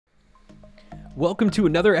Welcome to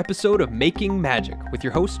another episode of Making Magic with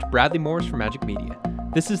your host, Bradley Morris from Majik Media.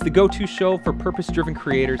 This is the go-to show for purpose-driven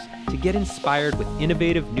creators to get inspired with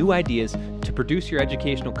innovative new ideas to produce your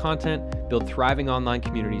educational content, build thriving online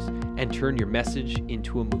communities, and turn your message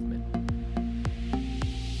into a movement.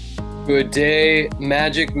 Good day,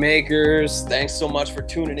 Magic Makers. Thanks so much for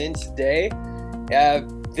tuning in today.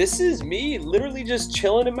 This is me literally just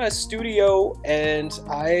chilling in my studio, and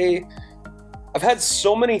I've had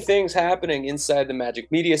so many things happening inside the Majik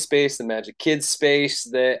Media space, the Majik Kids space,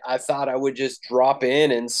 that I thought I would just drop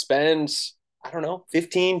in and spend,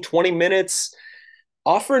 15, 20 minutes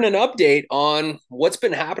offering an update on what's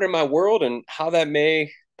been happening in my world and how that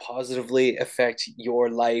may positively affect your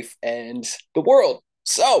life and the world.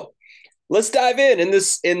 So let's dive in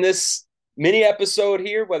this mini episode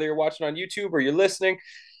here, whether you're watching on YouTube or you're listening.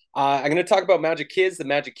 I'm going to talk about Majik Kids, the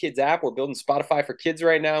Majik Kids app. We're building Spotify for kids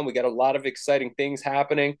right now, and we got a lot of exciting things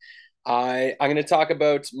happening. I'm going to talk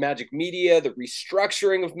about Majik Media, the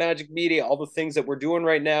restructuring of Majik Media, all the things that we're doing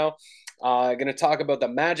right now. I'm going to talk about the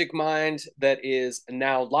Magic Mind that is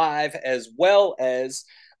now live, as well as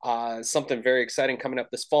something very exciting coming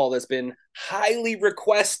up this fall that's been highly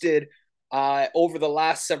requested over the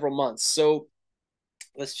last several months. So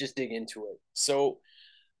let's just dig into it. So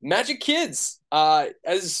Majik Kids,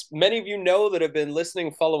 as many of you know that have been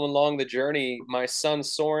listening, following along the journey, my son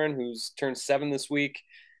Soren, who's turned 7 this week,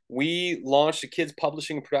 we launched a kids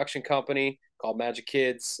publishing and production company called Majik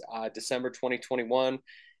Kids, December 2021.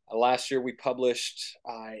 Last year, we published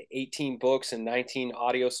 18 books and 19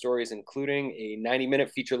 audio stories, including a 90-minute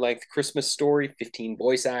feature-length Christmas story, 15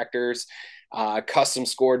 voice actors, custom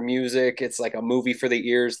scored music. It's like a movie for the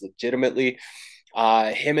ears, legitimately.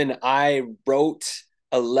 Him and I wrote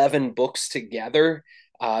 11 books together.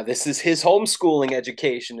 This is his homeschooling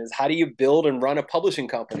education, is how do you build and run a publishing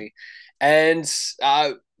company? And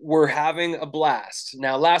we're having a blast.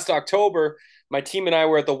 Now, last October, my team and I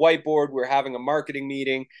were at the whiteboard. We were having a marketing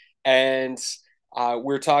meeting, and we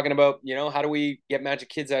were talking about, how do we get Majik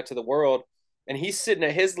Kids out to the world? And he's sitting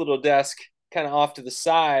at his little desk, kind of off to the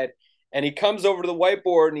side, and he comes over to the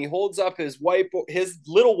whiteboard and he holds up his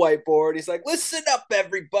little whiteboard. He's like, listen up,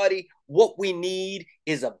 everybody. What we need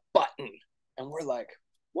is a button. And we're like,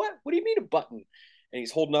 what? What do you mean a button? And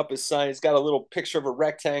he's holding up his sign. He's got a little picture of a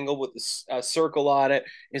rectangle with a circle on it.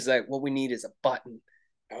 He's like, what we need is a button.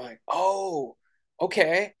 And I'm like, oh,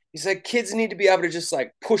 okay. He's like, kids need to be able to just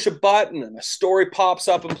like push a button and a story pops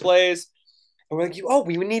up and plays. And we're like, oh,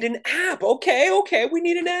 we need an app. Okay, we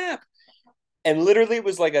need an app. And literally it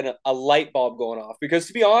was like a light bulb going off, because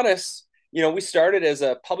to be honest, we started as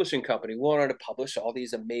a publishing company. We wanted to publish all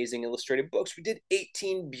these amazing illustrated books. We did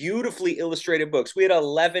 18 beautifully illustrated books. We had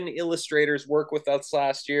 11 illustrators work with us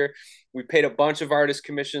last year. We paid a bunch of artist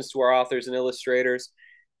commissions to our authors and illustrators.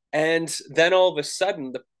 And then all of a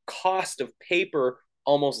sudden, the cost of paper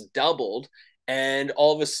almost doubled. And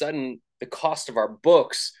all of a sudden, the cost of our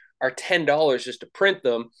books are $10 just to print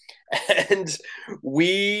them. And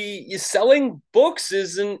selling books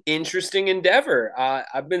is an interesting endeavor.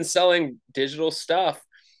 I've been selling digital stuff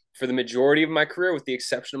for the majority of my career, with the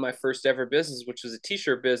exception of my first ever business, which was a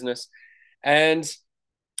t-shirt business. And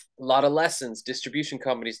a lot of lessons. Distribution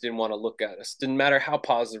companies didn't want to look at us. Didn't matter how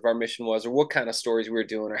positive our mission was, or what kind of stories we were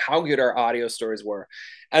doing, or how good our audio stories were.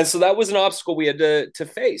 And so that was an obstacle we had to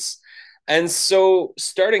face. And so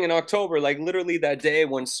starting in October, like literally that day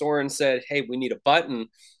when Soren said, hey, we need a button,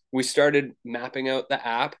 we started mapping out the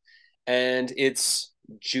app. And it's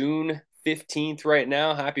June 15th right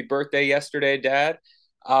now. Happy birthday yesterday, Dad.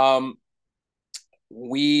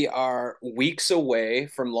 We are weeks away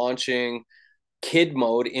from launching kid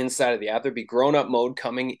mode inside of the app. There'll be grown-up mode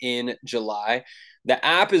coming in July. The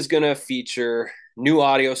app is going to feature new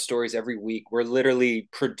audio stories every week. We're literally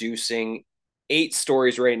producing 8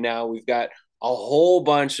 stories right now. We've got a whole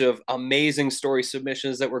bunch of amazing story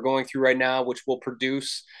submissions that we're going through right now, which we'll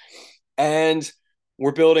produce. And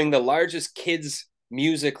we're building the largest kids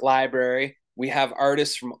music library. We have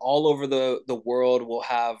artists from all over the world. We'll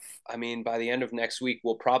have, by the end of next week,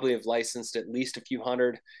 we'll probably have licensed at least a few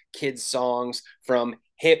hundred kids songs from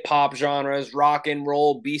hip hop genres, rock and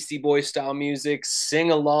roll, Beastie Boys style music,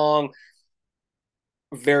 sing along,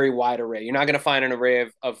 very wide array. You're not going to find an array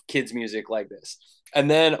of kids music like this.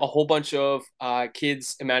 And then a whole bunch of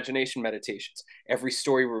kids imagination meditations. Every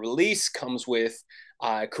story we release comes with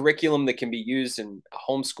curriculum that can be used in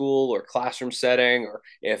a homeschool or classroom setting, or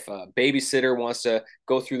if a babysitter wants to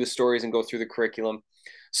go through the stories and go through the curriculum.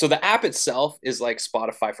 So the app itself is like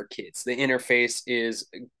Spotify for kids. The interface is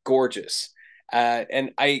gorgeous.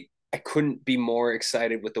 And I couldn't be more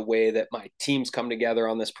excited with the way that my teams come together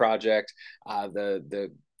on this project.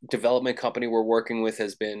 The development company we're working with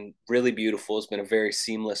has been really beautiful. It's been a very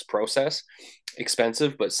seamless process,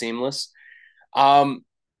 expensive but seamless. Um,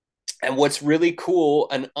 and what's really cool,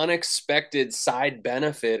 an unexpected side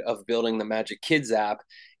benefit of building the Magic Kids app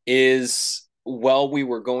is while we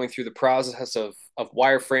were going through the process of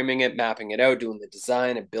wireframing it, mapping it out, doing the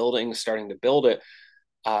design and building, starting to build it,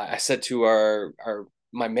 I said to our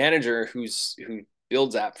my manager who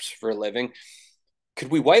builds apps for a living,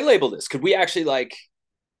 could we white label this? Could we actually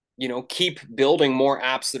keep building more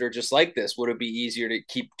apps that are just like this? Would it be easier to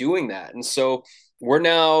keep doing that? And so we're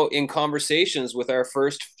now in conversations with our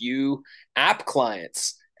first few app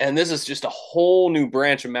clients. And this is just a whole new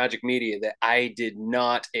branch of Magic Media that I did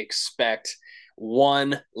not expect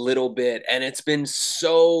one little bit. And it's been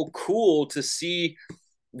so cool to see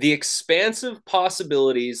the expansive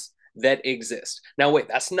possibilities that exist. Now, wait,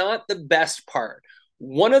 that's not the best part.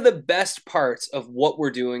 One of the best parts of what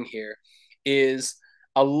we're doing here is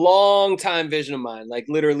a long time vision of mine, like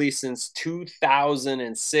literally since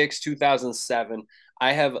 2006, 2007.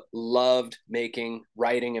 I have loved making,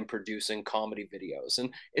 writing, and producing comedy videos.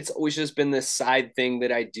 And it's always just been this side thing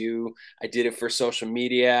that I do. I did it for social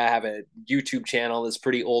media. I have a YouTube channel that's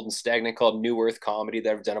pretty old and stagnant called New Earth Comedy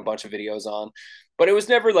that I've done a bunch of videos on, but it was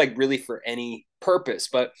never like really for any purpose.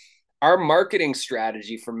 But our marketing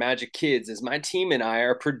strategy for Magic Kids is my team and I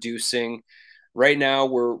are producing right now.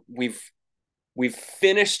 We've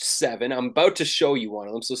finished 7. I'm about to show you one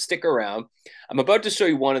of them, so stick around. I'm about to show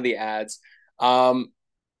you one of the ads.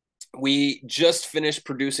 We just finished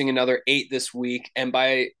producing another 8 this week, and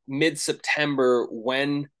by mid-September,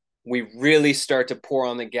 when we really start to pour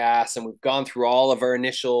on the gas and we've gone through all of our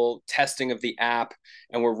initial testing of the app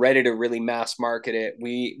and we're ready to really mass market it,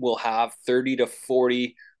 we will have 30 to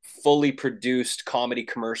 40 fully produced comedy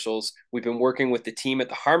commercials. We've been working with the team at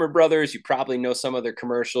the Harmer Brothers. You probably know some of their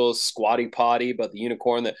commercials: Squatty Potty, about the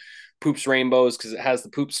unicorn that poops rainbows because it has the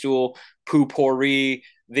poop stool; Poo Pourri.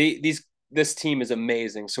 This team is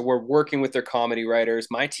amazing. So we're working with their comedy writers.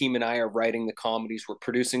 My team and I are writing the comedies. We're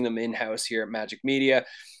producing them in-house here at Magic Media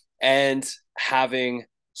and having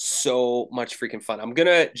so much freaking fun. I'm going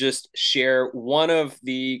to just share one of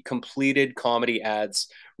the completed comedy ads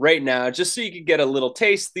right now, just so you can get a little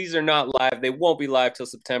taste. These are not live. They won't be live till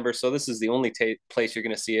September. So this is the only place you're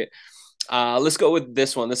going to see it. Let's go with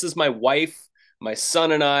this one. This is my wife, my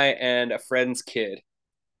son and I, and a friend's kid.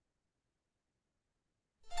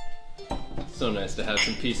 So nice to have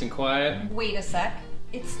some peace and quiet. Wait a sec.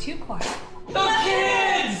 It's too quiet. The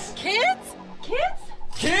kids! Kids? Kids?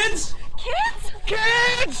 Kids? Kids?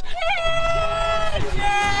 Kids!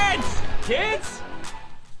 Kids! Kids?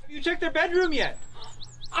 Have you checked their bedroom yet?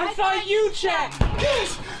 I thought you checked!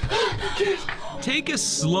 Kids! Kids! Take a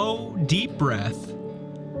slow, deep breath.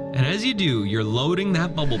 And as you do, you're loading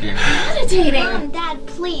that bubble blower. Meditating! Mom, Dad,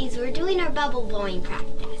 please, we're doing our bubble blowing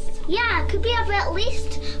practice. Yeah, could we have at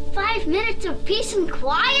least 5 minutes of peace and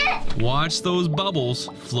quiet? Watch those bubbles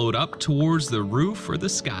float up towards the roof or the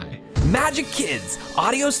sky. Magic Kids,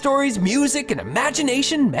 audio stories, music, and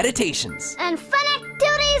imagination meditations. And fun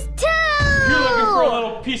activities too! You're looking for a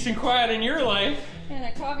little peace and quiet in your life? And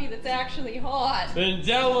a coffee that's actually hot. Then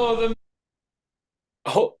download them.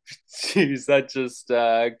 Oh, geez, that just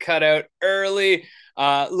cut out early.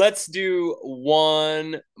 Let's do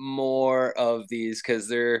one more of these because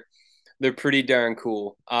they're pretty darn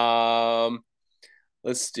cool.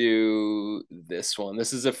 Let's do this one.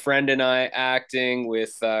 This is a friend and I acting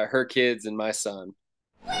with her kids and my son.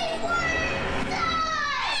 Honey,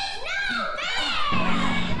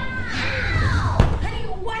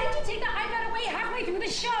 why did you take the iPad away halfway through the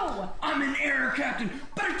show? I'm an error, Captain,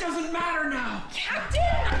 but it doesn't matter now. Captain!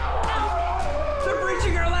 They're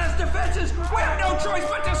breaching our last defenses. We have no choice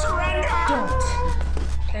but to surrender. Don't.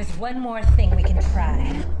 There's one more thing we can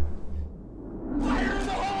try. Fire in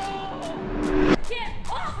the hole! Get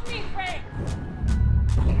off me, Frank!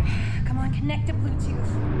 Come on, connect to Bluetooth.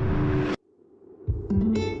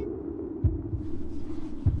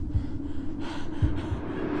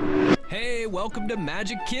 Hey, welcome to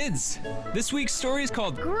Magic Kids. This week's story is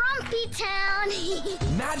called Grumpy Town!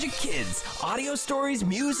 Magic Kids, audio stories,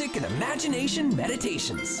 music, and imagination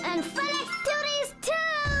meditations. And fun activities too!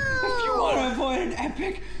 If you want to avoid an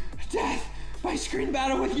epic death by screen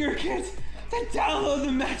battle with your kids, then download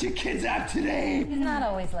the Magic Kids app today. He's not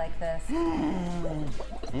always like this.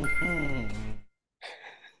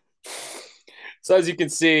 So as you can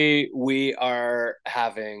see, we are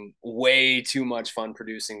having way too much fun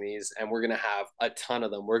producing these, and we're going to have a ton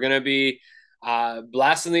of them. We're going to be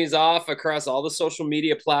blasting these off across all the social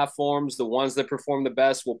media platforms. The ones that perform the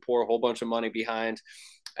best, we'll pour a whole bunch of money behind.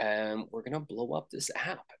 and we're going to blow up this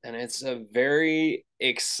app. And it's a very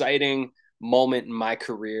exciting moment in my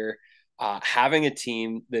career. Having a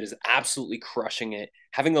team that is absolutely crushing it,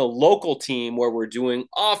 having a local team where we're doing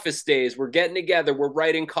office days, we're getting together, we're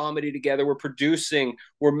writing comedy together, we're producing,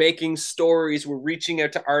 we're making stories, we're reaching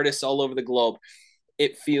out to artists all over the globe.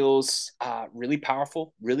 It feels really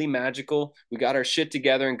powerful, really magical. We got our shit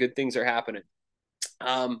together and good things are happening.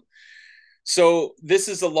 So this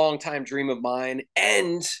is a long time dream of mine,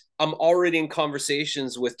 and I'm already in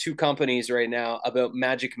conversations with two companies right now about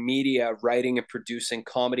Majik Media writing and producing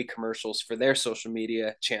comedy commercials for their social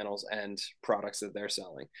media channels and products that they're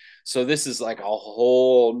selling. So this is like a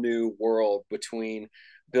whole new world between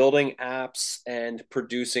building apps and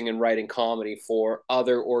producing and writing comedy for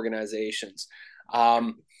other organizations.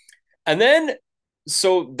 And then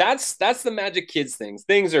so that's the Magic Kids things.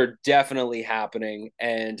 Things are definitely happening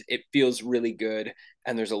and it feels really good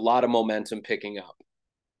and there's a lot of momentum picking up.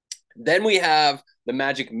 Then we have the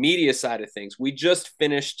Magic Media side of things. We just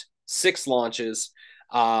finished 6 launches.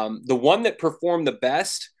 The one that performed the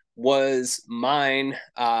best was mine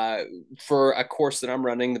for a course that I'm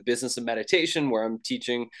running, the Business of Meditation, where I'm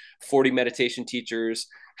teaching 40 meditation teachers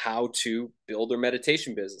how to build their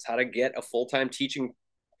meditation business, how to get a full-time teaching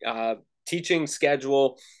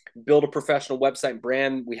schedule, build a professional website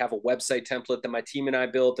brand. We have a website template that my team and I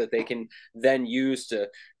built that they can then use to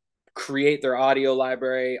create their audio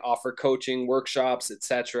library, offer coaching, workshops,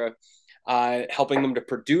 etc. Helping them to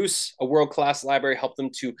produce a world-class library, help them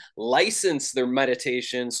to license their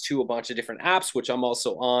meditations to a bunch of different apps, which I'm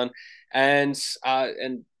also on, and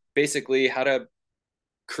basically how to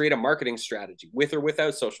create a marketing strategy with or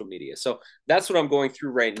without social media. So that's what I'm going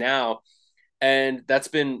through right now. And that's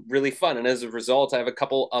been really fun. And as a result, I have a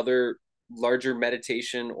couple other larger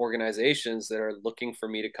meditation organizations that are looking for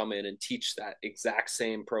me to come in and teach that exact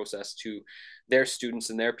same process to their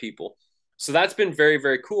students and their people. So that's been very,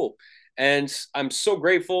 very cool. And I'm so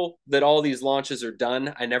grateful that all these launches are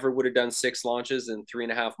done. I never would have done 6 launches in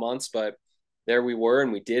 3.5 months, but there we were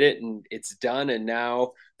and we did it and it's done. And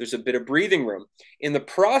now there's a bit of breathing room. In the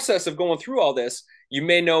process of going through all this, you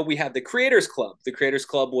may know we had the Creators Club. The Creators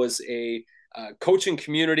Club was a coaching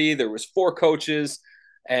community. There was 4 coaches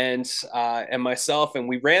and myself, and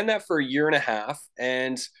we ran that for a year and a half.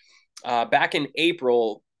 And back in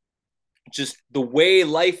April, just the way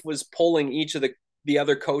life was pulling each of the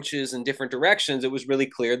other coaches in different directions, it was really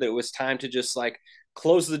clear that it was time to just like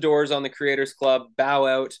close the doors on the Creators Club, bow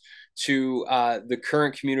out to the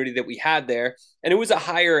current community that we had there. And it was a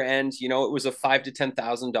higher end, it was a $5,000 to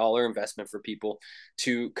 $10,000 investment for people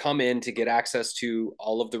to come in to get access to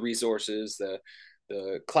all of the resources,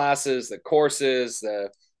 the classes, the courses,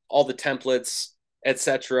 all the templates,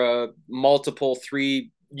 etc.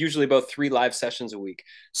 Usually about 3 live sessions a week.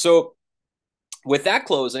 So with that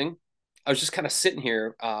closing, I was just kind of sitting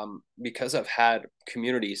here because I've had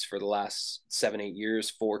communities for the last 7-8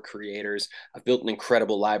 years for creators. I've built an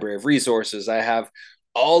incredible library of resources. I have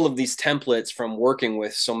all of these templates from working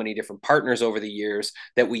with so many different partners over the years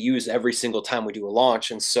that we use every single time we do a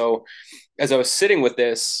launch. And so as I was sitting with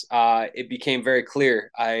this, it became very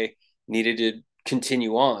clear I needed to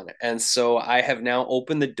continue on. And so I have now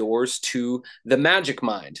opened the doors to the Magic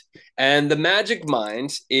Mind. And the Magic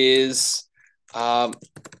Mind is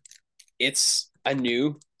it's a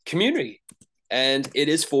new community and it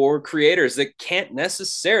is for creators that can't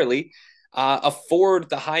necessarily afford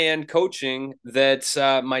the high-end coaching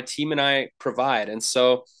that my team and I provide. And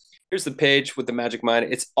so here's the page with the Magic Mind.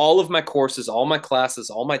 It's all of my courses, all my classes,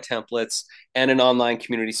 all my templates, and an online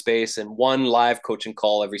community space and 1 live coaching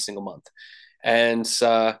call every single month. And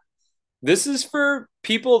this is for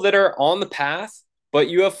people that are on the path, but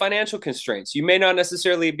you have financial constraints. You may not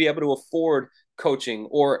necessarily be able to afford coaching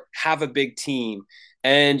or have a big team,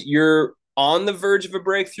 and you're on the verge of a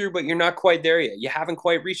breakthrough, but you're not quite there yet. You haven't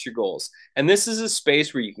quite reached your goals. And this is a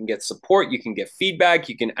space where you can get support, you can get feedback,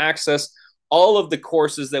 you can access all of the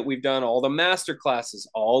courses that we've done, all the master classes,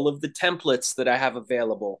 all of the templates that I have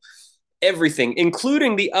available, everything,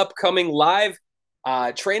 including the upcoming live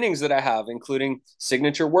trainings that I have, including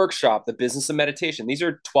Signature Workshop, the Business of Meditation. These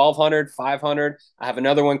are $1,200, $500. I have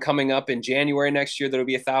another one coming up in January next year that'll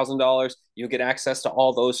be $1,000. You'll get access to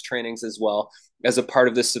all those trainings as well as a part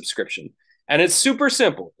of this subscription. And it's super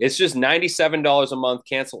simple. It's just $97 a month,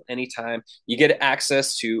 cancel anytime. You get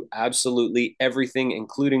access to absolutely everything,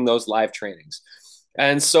 including those live trainings.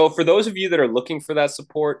 And so for those of you that are looking for that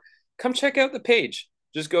support, come check out the page.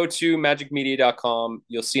 Just go to magicmedia.com.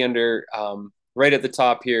 You'll see under right at the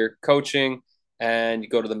top here, coaching, and you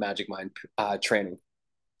go to the Magic Mind training.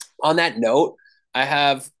 On that note, I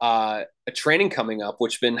have a training coming up,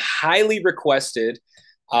 which has been highly requested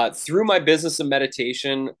through my business of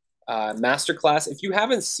meditation masterclass. If you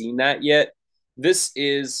haven't seen that yet, this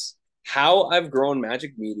is how I've grown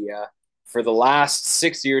Majik Media for the last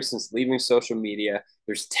 6 years since leaving social media.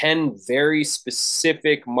 There's 10 very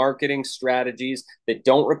specific marketing strategies that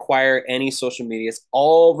don't require any social media. It's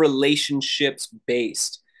all relationships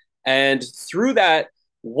based. And through that,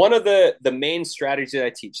 one of the main strategies that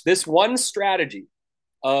I teach, this one strategy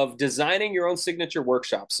of designing your own signature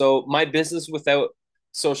workshop. So my business without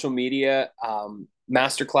social media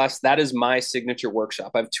masterclass, that is my signature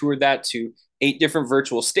workshop. I've toured that to 8 different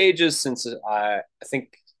virtual stages since I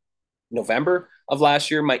think November of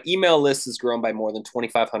last year. My email list has grown by more than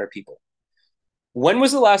 2,500 people. When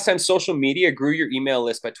was the last time social media grew your email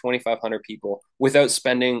list by 2,500 people without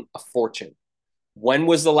spending a fortune? When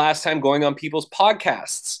was the last time going on people's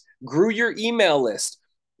podcasts grew your email list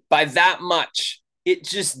by that much? It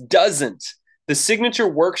just doesn't. The signature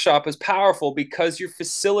workshop is powerful because you're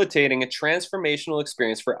facilitating a transformational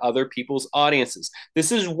experience for other people's audiences.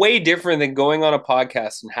 This is way different than going on a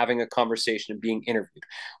podcast and having a conversation and being interviewed.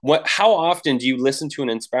 How often do you listen to an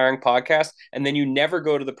inspiring podcast and then you never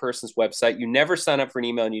go to the person's website, you never sign up for an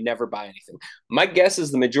email, and you never buy anything? My guess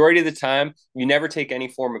is the majority of the time, you never take any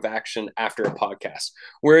form of action after a podcast.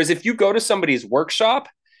 Whereas if you go to somebody's workshop,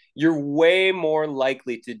 you're way more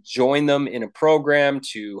likely to join them in a program,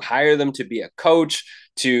 to hire them to be a coach,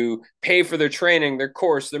 to pay for their training, their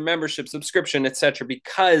course, their membership, subscription, etc.,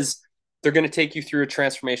 because they're going to take you through a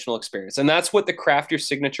transformational experience. And that's what the Craft Your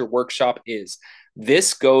Signature workshop is.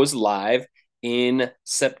 This goes live in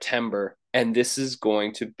September, and this is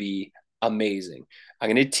going to be amazing. I'm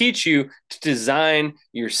going to teach you to design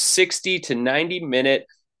your 60 to 90 minute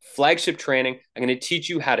flagship training. I'm going to teach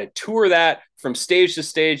you how to tour that from stage to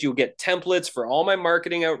stage. You'll get templates for all my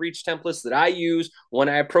marketing outreach templates that I use when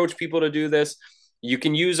I approach people to do this. You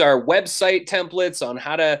can use our website templates on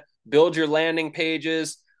how to build your landing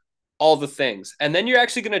pages, all the things. And then you're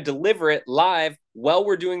actually going to deliver it live while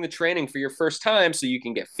we're doing the training for your first time, so you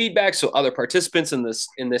can get feedback, so other participants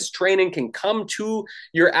in this training can come to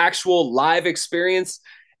your actual live experience.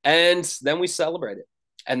 And then we celebrate it.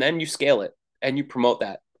 And then you scale it and you promote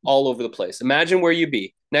that all over the place. Imagine where you'd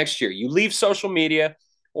be next year. You leave social media,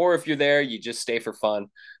 or if you're there, you just stay for fun.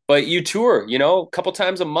 But you tour, a couple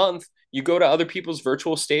times a month. You go to other people's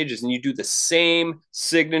virtual stages and you do the same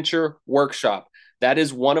signature workshop. That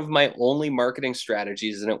is one of my only marketing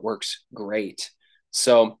strategies, and it works great.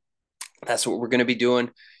 So that's what we're going to be doing.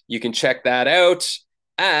 You can check that out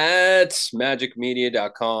at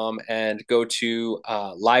majikmedia.com and go to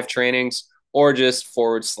live trainings, or just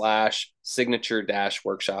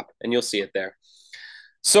 /signature-workshop, and you'll see it there.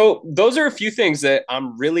 So those are a few things that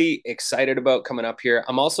I'm really excited about coming up here.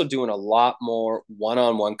 I'm also doing a lot more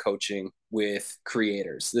one-on-one coaching with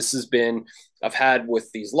creators. I've had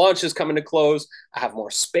with these launches coming to close, I have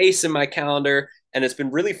more space in my calendar, and it's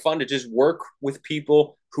been really fun to just work with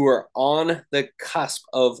people who are on the cusp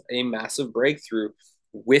of a massive breakthrough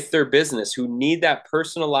with their business, who need that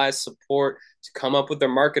personalized support to come up with their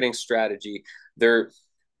marketing strategy, their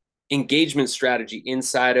engagement strategy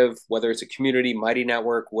inside of whether it's a community, mighty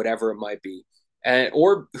network, whatever it might be.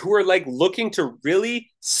 Or who are like looking to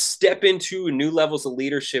really step into new levels of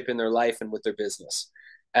leadership in their life and with their business.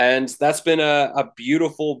 And that's been a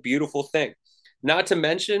beautiful, beautiful thing. Not to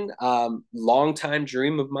mention, longtime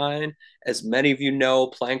dream of mine, as many of you know,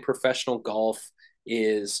 playing professional golf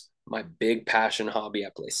is my big passion hobby. I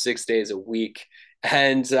play 6 days a week.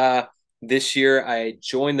 And this year I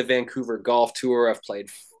joined the Vancouver Golf Tour. I've played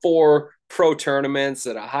 4 pro tournaments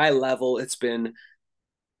at a high level.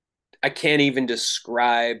 I can't even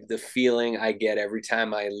describe the feeling I get every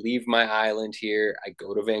time I leave my island here. I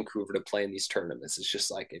go to Vancouver to play in these tournaments. It's just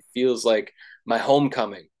like, it feels like my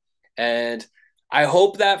homecoming. And I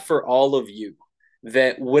hope that for all of you,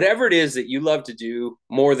 that whatever it is that you love to do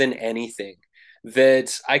more than anything,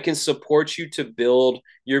 that I can support you to build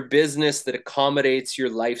your business that accommodates your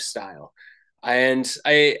lifestyle. And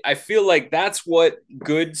I feel like that's what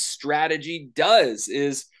good strategy does,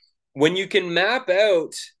 is when you can map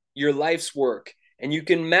out your life's work and you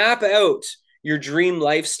can map out your dream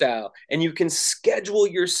lifestyle and you can schedule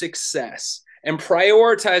your success and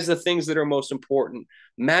prioritize the things that are most important,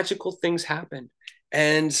 magical things happen.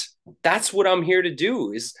 And that's what I'm here to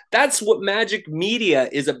do. That's what Majik Media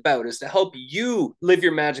is about, is to help you live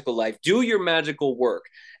your magical life, do your magical work,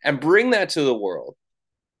 and bring that to the world.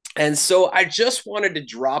 And so I just wanted to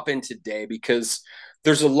drop in today because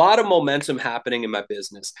there's a lot of momentum happening in my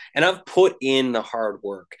business, and I've put in the hard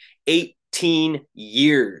work, 18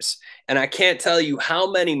 years. And I can't tell you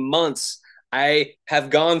how many months I have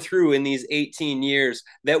gone through in these 18 years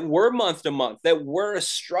that were month to month, that were a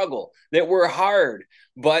struggle, that were hard,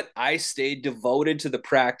 but I stayed devoted to the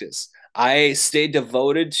practice. I stayed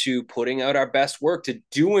devoted to putting out our best work, to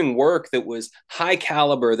doing work that was high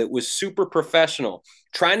caliber, that was super professional,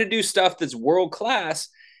 trying to do stuff that's world class.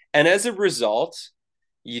 And as a result,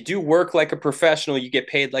 you do work like a professional, you get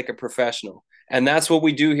paid like a professional. And that's what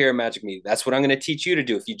we do here at Magic Media. That's what I'm going to teach you to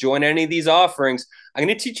do. If you join any of these offerings, I'm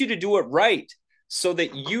going to teach you to do it right so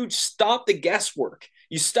that you stop the guesswork.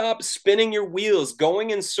 You stop spinning your wheels,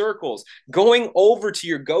 going in circles, going over to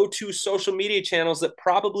your go-to social media channels that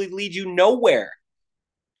probably lead you nowhere.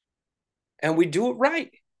 And we do it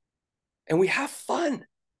right. And we have fun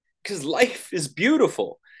because life is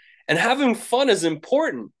beautiful and having fun is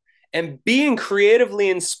important. And being creatively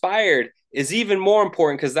inspired is even more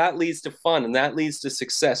important because that leads to fun and that leads to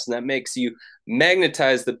success. And that makes you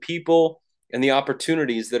magnetize the people and the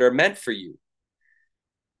opportunities that are meant for you.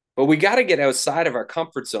 But we got to get outside of our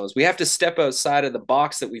comfort zones. We have to step outside of the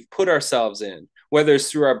box that we've put ourselves in, whether it's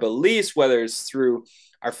through our beliefs, whether it's through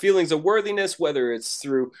our feelings of worthiness, whether it's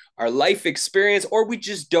through our life experience, or we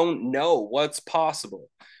just don't know what's possible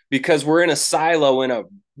because we're in a silo in a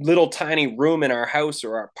little tiny room in our house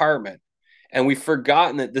or our apartment. And we've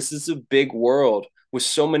forgotten that this is a big world with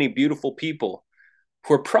so many beautiful people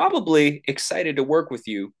who are probably excited to work with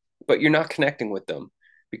you, but you're not connecting with them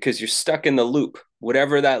because you're stuck in the loop,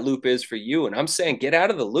 whatever that loop is for you. And I'm saying, get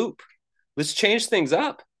out of the loop. Let's change things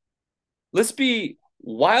up. Let's be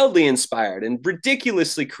wildly inspired and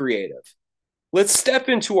ridiculously creative. Let's step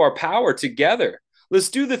into our power together. Let's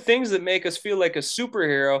do the things that make us feel like a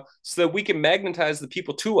superhero so that we can magnetize the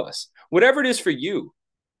people to us. Whatever it is for you.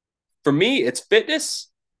 For me, it's fitness,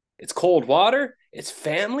 it's cold water, it's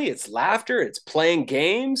family, it's laughter, it's playing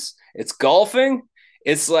games, it's golfing.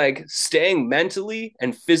 It's like staying mentally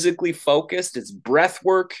and physically focused. It's breath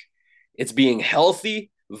work. It's being healthy,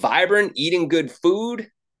 vibrant, eating good food.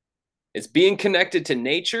 It's being connected to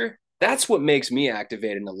nature. That's what makes me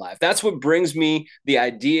activated and alive. That's what brings me the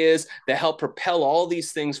ideas that help propel all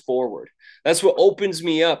these things forward. That's what opens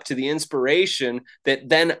me up to the inspiration that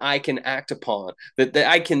then I can act upon, that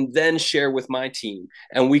I can then share with my team,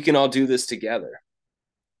 and we can all do this together.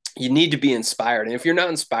 You need to be inspired. And if you're not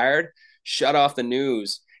inspired, shut off the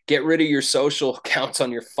news. Get rid of your social accounts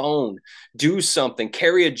on your phone. Do something.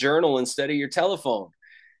 Carry a journal instead of your telephone.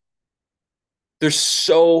 There's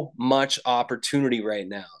so much opportunity right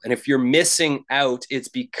now. And if you're missing out, it's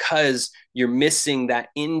because you're missing that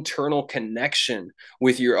internal connection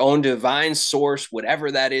with your own divine source,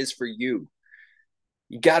 whatever that is for you.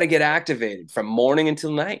 You got to get activated from morning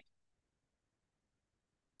until night.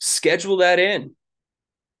 Schedule that in.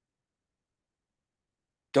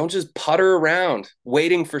 Don't just putter around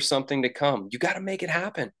waiting for something to come. You got to make it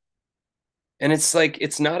happen. And it's like,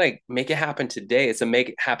 it's not a make it happen today. It's a make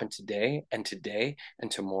it happen today and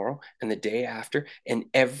tomorrow and the day after and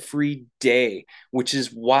every day, which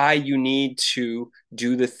is why you need to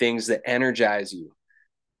do the things that energize you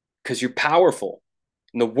because you're powerful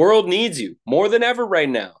and the world needs you more than ever right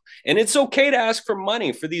now. And it's okay to ask for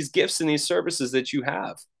money for these gifts and these services that you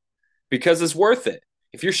have because it's worth it.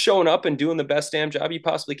 If you're showing up and doing the best damn job you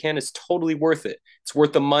possibly can, it's totally worth it. It's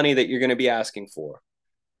worth the money that you're going to be asking for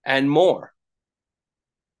and more.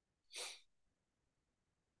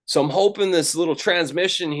 So I'm hoping this little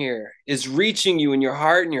transmission here is reaching you in your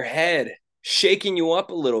heart and your head, shaking you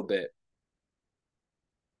up a little bit.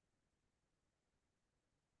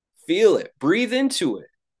 Feel it. Breathe into it.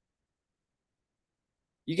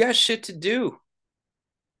 You got shit to do.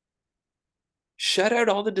 Shut out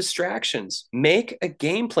all the distractions. Make a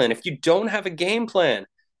game plan. If you don't have a game plan,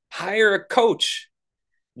 hire a coach.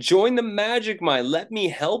 Join the Magic Mind. Let me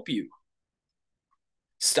help you.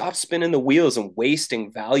 Stop spinning the wheels and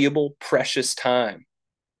wasting valuable, precious time.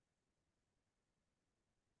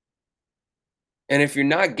 And if you're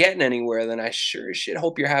not getting anywhere, then I sure as shit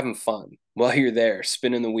hope you're having fun while you're there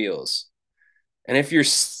spinning the wheels. And if you're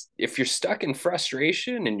stuck in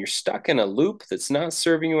frustration and you're stuck in a loop that's not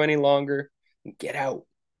serving you any longer, get out.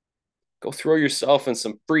 Go throw yourself in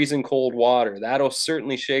some freezing cold water. That'll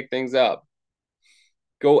certainly shake things up.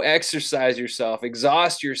 Go exercise yourself,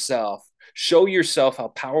 exhaust yourself. Show yourself how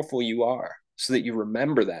powerful you are so that you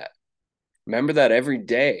remember that. Remember that every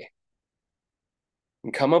day.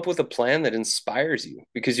 And come up with a plan that inspires you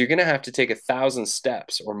because you're going to have to take 1,000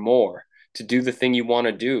 steps or more to do the thing you want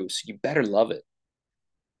to do. So you better love it.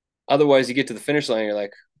 Otherwise, you get to the finish line and you're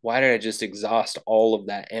like, why did I just exhaust all of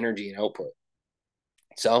that energy and output?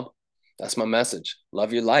 So that's my message.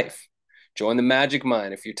 Love your life. Join the Magic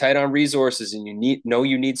Mind. If you're tight on resources and you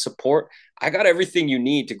need support, I got everything you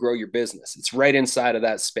need to grow your business. It's right inside of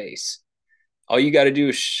that space. All you got to do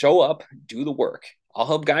is show up, do the work. I'll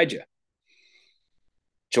help guide you.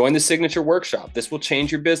 Join the Signature Workshop. This will change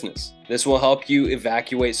your business. This will help you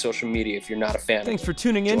evacuate social media if you're not a fan. Thanks for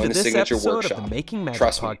tuning in to this episode of the Making Magic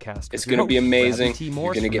podcast. It's going to be amazing.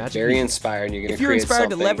 You're going to get very inspired. And you're going to create something. If you're inspired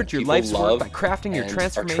to leverage your life's work by crafting your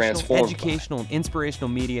transformational, educational, and inspirational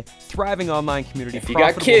media, thriving online community,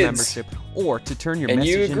 profitable membership, or to turn your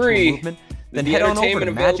message into a movement, then head on over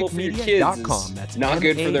to magicmedia.com. That's not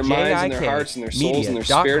good for their minds and their hearts and their souls and their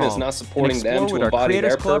spirit. Is not supporting them to embody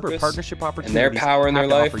their purpose and their power in their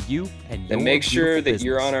life. Then make sure that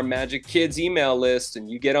you're on our Magic Kids email list and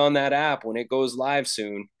you get on that app when it goes live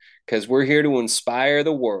soon, because we're here to inspire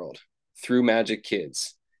the world through Magic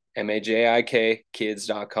Kids. MAJIK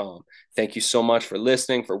kids.com. Thank you so much for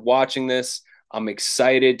listening, for watching this. I'm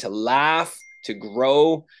excited to laugh, to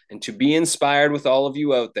grow, and to be inspired with all of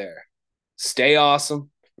you out there. Stay awesome.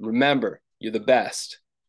 Remember, you're the best.